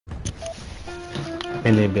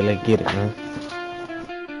And then be like, get it, man.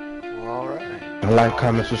 Alright. Like,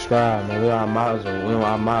 comment, subscribe, man. We on Warzone. We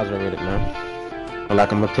on Warzone with it, man.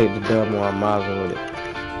 Like, I'm gonna take the dub on Warzone with it.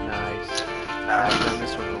 Nice. I've done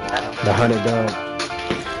this one in a while. The 100 dub.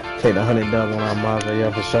 Take the 100 dub on Warzone,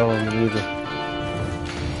 yeah, for sure. Me either.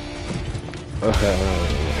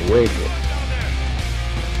 Wait it.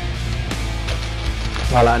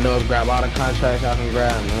 All I know is grab all the contracts I can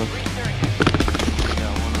grab, man.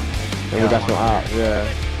 And we got some ops, yeah.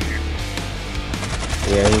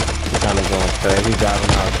 Yeah, he kinda going crazy. He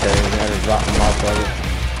driving out crazy. He had to drop them off of it.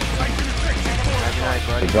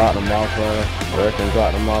 He dropped them off of it. Rick and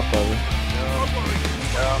dropped them off of it.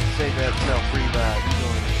 Save that self-free vibe.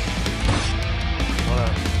 What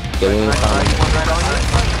up?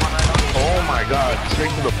 Oh my god,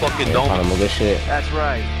 straight to the fucking dome. Good shit. That's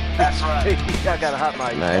right. That's right. I got a hot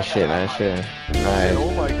mic. Nice shit, nice shit. Nice.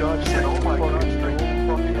 Oh my god, straight to the fucking string.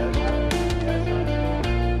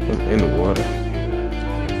 In the water.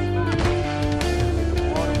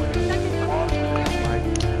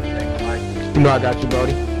 You know I got you,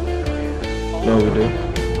 Brody. No, we do.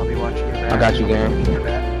 I'll be watching your back. I got you, gang.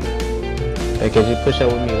 Hey, can you push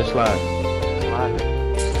up with me? Let's slide.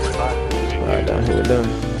 Slide down here with them.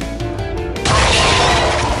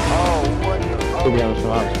 Oh, what? We'll be on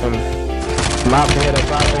some ops coming. Some ops ahead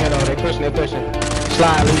of, they pushing, they pushing.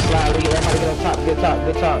 Slide, lead, everybody get on top, get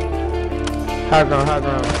top. High ground.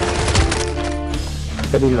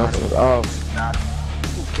 Get these motherfuckers off.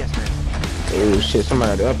 Yes, man. Oh shit,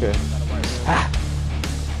 somebody up here.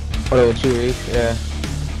 What with you, Reese? Yeah.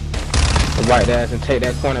 White ass and take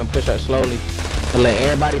that corner and push up slowly. And let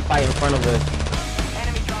everybody fight in front of us.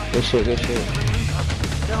 Good shit. Reload.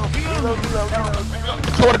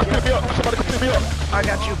 Somebody come pick me up. I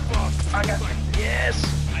got you. Yes.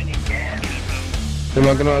 I need gas. Get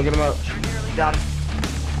him up. Got him.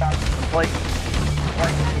 Play.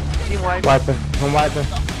 Team wipe. I'm wiping.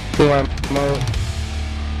 Team wipe mode.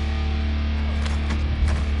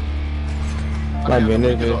 Might be a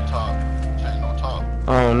nigga. I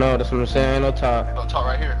don't know, that's what I'm saying, ain't no top. No top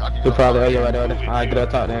right here. He probably, oh yeah, right there. Alright, get up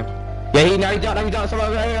top then. Yeah, he dropped,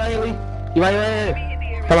 somebody right here, Lee. You right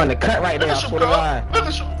here. Come on, the cut right there, I swear to God.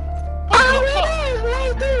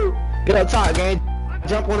 Get up top, gang.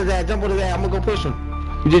 Jump on his ass, I'm gonna go push him.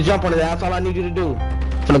 You just jump on his ass, that's all I need you to do.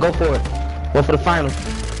 Finna go for it. Go for the final.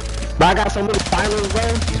 But I got so many finals, bro.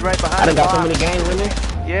 He's right behind. I done got so many games with me.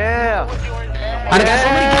 Yeah. I done got so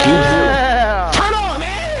many games. Yeah. Turn on,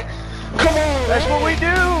 man. Come on, That's man. what we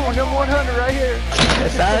do. Number 100 right here.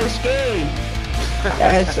 That's how it's scary.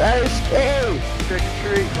 That's how it's scary. Trick or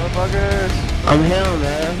treat, motherfuckers. I'm him,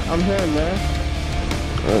 man.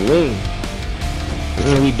 On me.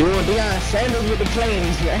 And we doing Deion Sanders with the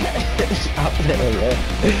planes, man. Stop that, man.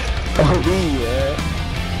 On me, man.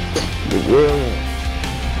 The real one.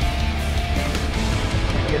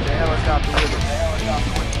 Get the helicopter with it.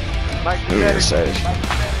 Mike, you Yeah, better. sir.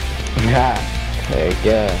 Yeah. Heck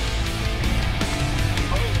yeah.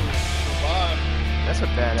 That's a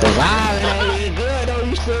badass. The vibe ain't good though,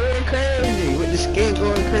 you still going crazy. With the skin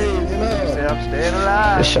going crazy, you know. I'm staying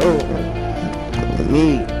alive. For sure. Me.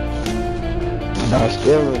 I'm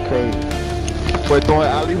still going crazy. Boy, throwing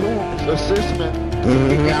alley-oop. Assist, man.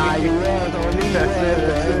 Nah, you was on me.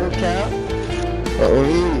 That's no cap. On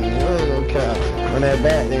me, you ain't no cap. On that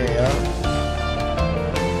back there, y'all.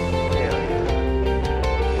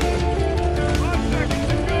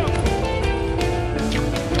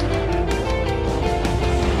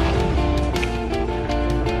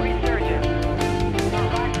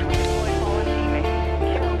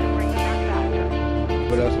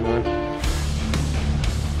 What else, man?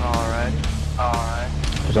 Alright.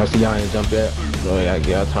 Cause I see y'all ain't jump yet. So yeah,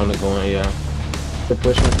 y'all time to go in, yeah. Keep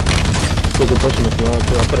pushing. You can push him if you want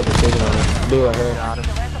to. I'll put a precision on it. Do it, her. Got him.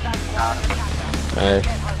 Alright.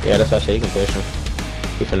 Yeah, that's how I say you can push him.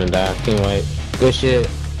 He finna die. Team white. Good shit.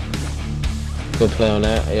 Good play on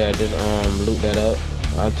that. Yeah, just loop that up.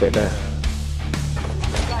 I'll take that.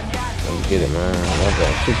 Let's get it, man.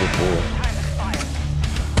 That's super cool.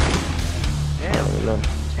 Damn.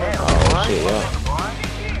 Oh shit, yeah.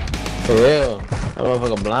 For real. That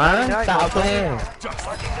motherfucker blind? Stop playing.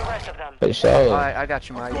 For sure. Alright, I got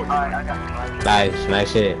you, Mike.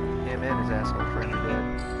 Nice shit. Yeah, man, his asshole friend.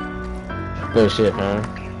 Good shit, man.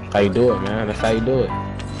 How you do it, man? That's how you do it.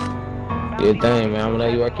 Do your thing, man. I'm gonna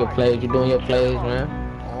let you work your plays. You doing your plays, man.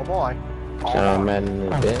 Oh boy. Shout out, man, in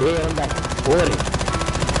this bit. Yeah, I'm back. Water.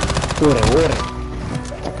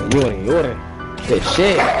 Good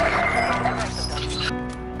shit.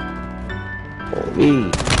 Oh,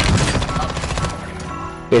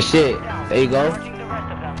 Good shit. There you go.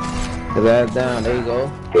 His ass down, there you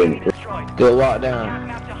go. Good walk down.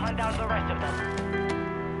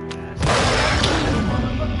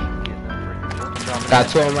 Got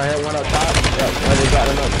two on my head, one up top. Yep, one just got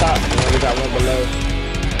one up top, and one just got one below.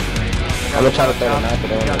 I'm gonna try to throw the knife at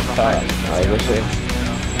the one up top. Alright, let's see.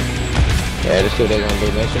 Yeah, let's see what they're gonna do.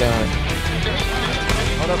 Make sure down.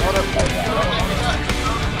 Hold up.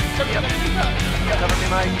 Cover me,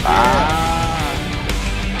 Mike.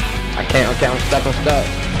 I can't, okay, I'm stuck.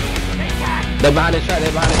 They're behind the truck,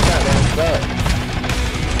 they're stuck.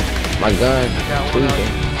 My gun,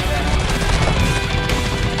 tweaking.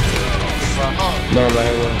 No, I'm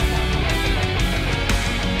right here.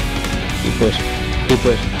 Keep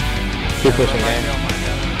pushing, man.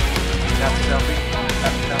 Got the selfie.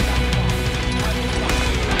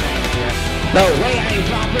 No way, I ain't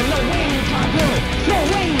dropping. No way, you dropping. No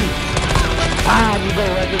way. You go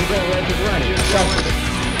right, just run it.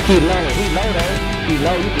 Keep low, he low though. He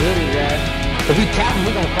low, you can hit his ass. If we tap him,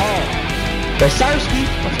 we gon' fall. But Sersky,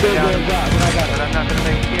 I'm still doing drop. But I'm not gonna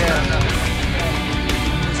make,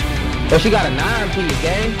 But she got a 9-piece,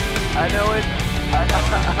 gang. I know it.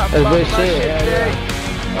 That's good shit, yeah.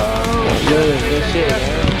 Oh, good shit,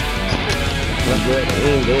 man. That's good, he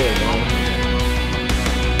ain't dead, man.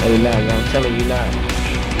 No, you're not, man. I'm telling you not.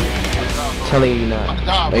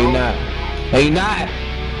 No, you're not.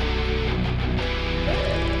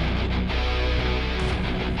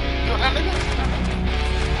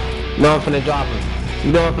 No, I'm finna drop him.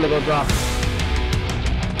 You know I'm finna go drop him.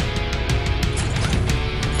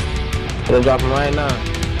 Finna drop him right now.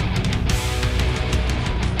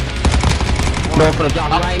 No, I'm finna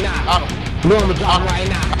drop him right now. No, I'm gonna drop him right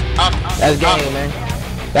now. That's game, man.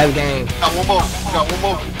 That's game. Got one more.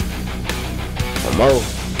 One more.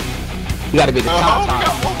 You gotta be the top.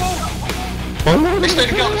 One more. They stay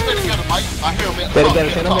together, Mike. I hear him. Stay together,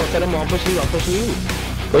 set them on. I'm pushing you.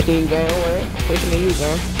 Pushing you, gang, away. I'm pushing you,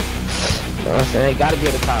 gang. You know what I'm saying? You gotta be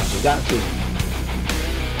at the top. You got to.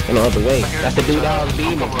 In the other way. That's the dude that was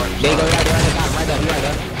beaming. There you go, right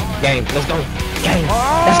there. Game, let's go. Game.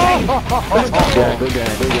 Let's game. Let's go. Good game.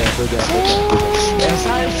 That's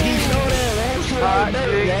how she know that, man. She like dirt,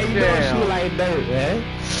 man. You know she like dirt, man.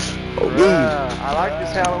 I like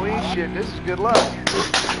this Halloween shit. This is good luck.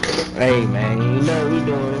 Hey, man, you know what we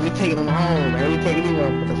doing. We taking them home, man. We taking these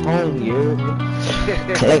motherfuckers home, you hear me?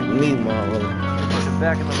 Collect me, motherfucker. Put them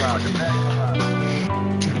back in the lobby.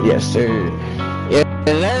 Yes, sir. Yeah,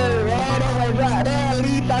 man, oh my God, I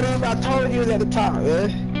told you it was at the top, man.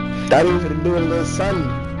 Thought he was gonna do a little something.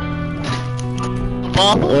 He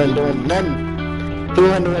wasn't doing nothing.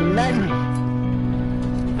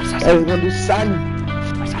 I was gonna do something.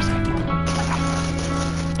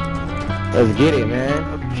 Let's get it, man.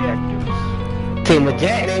 Objectives. Team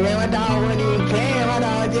objective, man. My dog wasn't even playing. My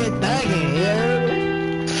dog was just thugging, you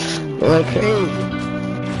know? Going crazy.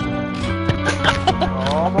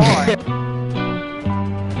 Oh boy.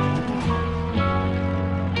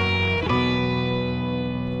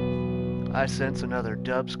 I sense another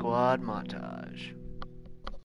Dub Squad montage.